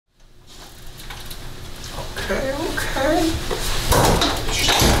Okay.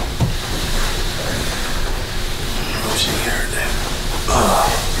 She heard that.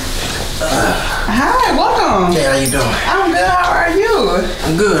 Hi, welcome. Hey, how you doing? I'm good. How are you?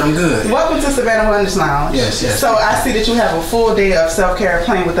 I'm good. I'm good. Welcome to Savannah Wellness Lounge. Yes, yes. So I see that you have a full day of self-care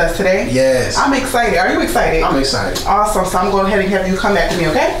playing with us today. Yes. I'm excited. Are you excited? I'm excited. Awesome. So I'm going ahead and have you come back to me,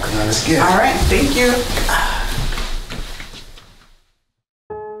 okay? Let's get it. All right. Thank you.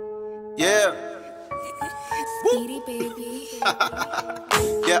 Yeah. Speedy baby.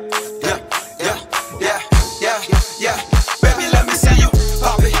 Yeah, yeah, yeah, yeah, yeah, yeah. Baby, let me see you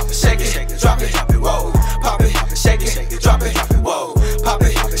pop it, shake it, drop it, whoa. Pop it, shake it, drop it, whoa. Pop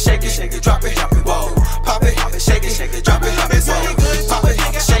it, shake it, drop it, whoa. Pop it, shake it, drop it, whoa. Pop it,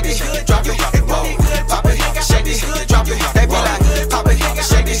 shake it, drop it, whoa. Pop it, shake it, drop it. They be like, pop it,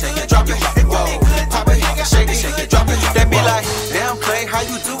 shake it, drop it, whoa. Pop it, shake it, drop it. They be like, damn Clay, how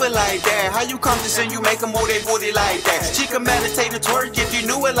you do it like that? How you come to sing, you make them move their booty like that? She can meditate and twerk if you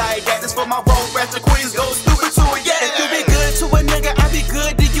knew it like that. This for my road rats, the queens go stupid to it, yeah. If you be good to a nigga, I be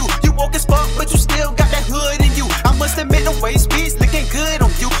good to you. You woke as fuck, but you still got that hood in you. I must admit, the waist beats looking good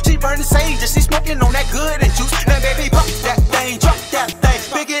on you. She burning sage and she smoking on that good and juice. Now baby, pop that thing, drop that thing.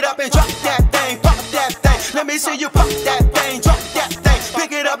 Pick it up and drop that thing, pop that thing. Let me see you pop that thing, drop that thing.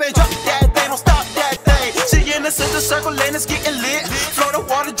 Pick it up and drop that thing, don't stop that thing. She in the center circle and it's getting lit. Flow the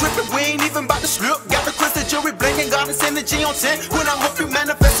water dripping, we ain't even about to slip. Got the crystal jewelry blinking, got this energy on 10. When I hope you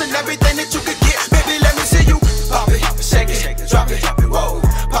manifesting everything that you could get. Baby, let me see you pop it, shake it, drop it, whoa.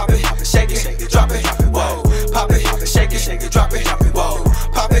 Pop it, shake it, drop it, whoa. Pop it, shake it, drop it, whoa.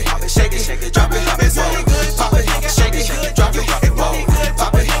 Pop it, shake it, drop it, whoa. Pop it, shake it, drop it, whoa.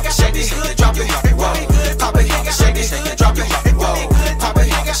 Pop it, shake it, drop it, whoa. Pop it, shake it, drop it, whoa. Pop it,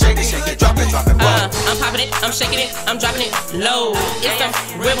 shake it, drop it, whoa. I'm popping it, I'm shaking it, I'm dropping it low. It's some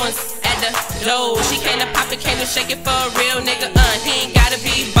real ones at the low. She came to pop it, came to shake it for a real nigga. He ain't gotta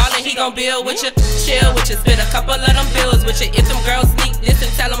be ballin', he gon' build with you, chill with you, spit a couple of them bills with you. If them girls sneak this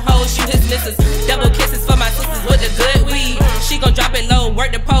and tell them hoes you his missus. Double kisses for my sisters with the good weed. She gon' drop it low,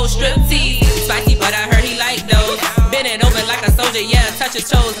 work the pole, strip tease. Spicy, but I heard he like those. Bend it over like a soldier, yeah, touch his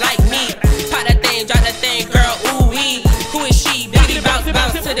toes like me. Pop that thing, drop that thing, girl, ooh wee. Who is she? Beauty bounce,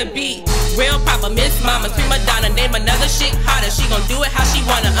 bounce to the beat. Real proper Miss Mama, prima donna, name another shit hotter. She gon' do it how she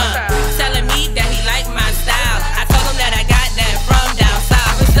wanna, telling me that he like my style. I told him that I got that from down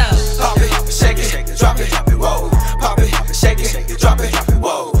south. What's up? Pop it, shake it, drop it, whoa. Pop it, shake it, drop it,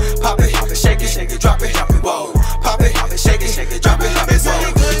 whoa. Pop it, shake it, drop it, whoa. Pop it, shake it, drop it,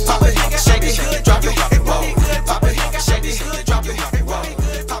 whoa. Pop it, shake it, drop it, whoa. Pop it, shake it, drop it, whoa.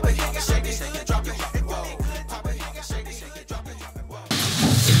 Pop it, shake it, drop it, whoa. Pop it, shake it, drop it, whoa.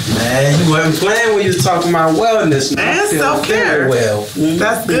 Man, you wasn't playing when you was talking about wellness, man. And self-care. Well.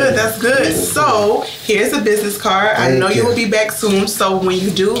 That's good. That's good. So here's a business card. I know you will be back soon. So when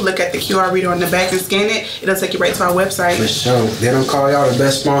you do, look at the QR reader on the back and scan it. It'll take you right to our website. For sure. They don't call y'all the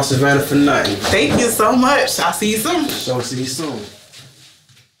best sponsor, Savannah, for nothing. Thank you so much. I'll see you soon. So see you soon.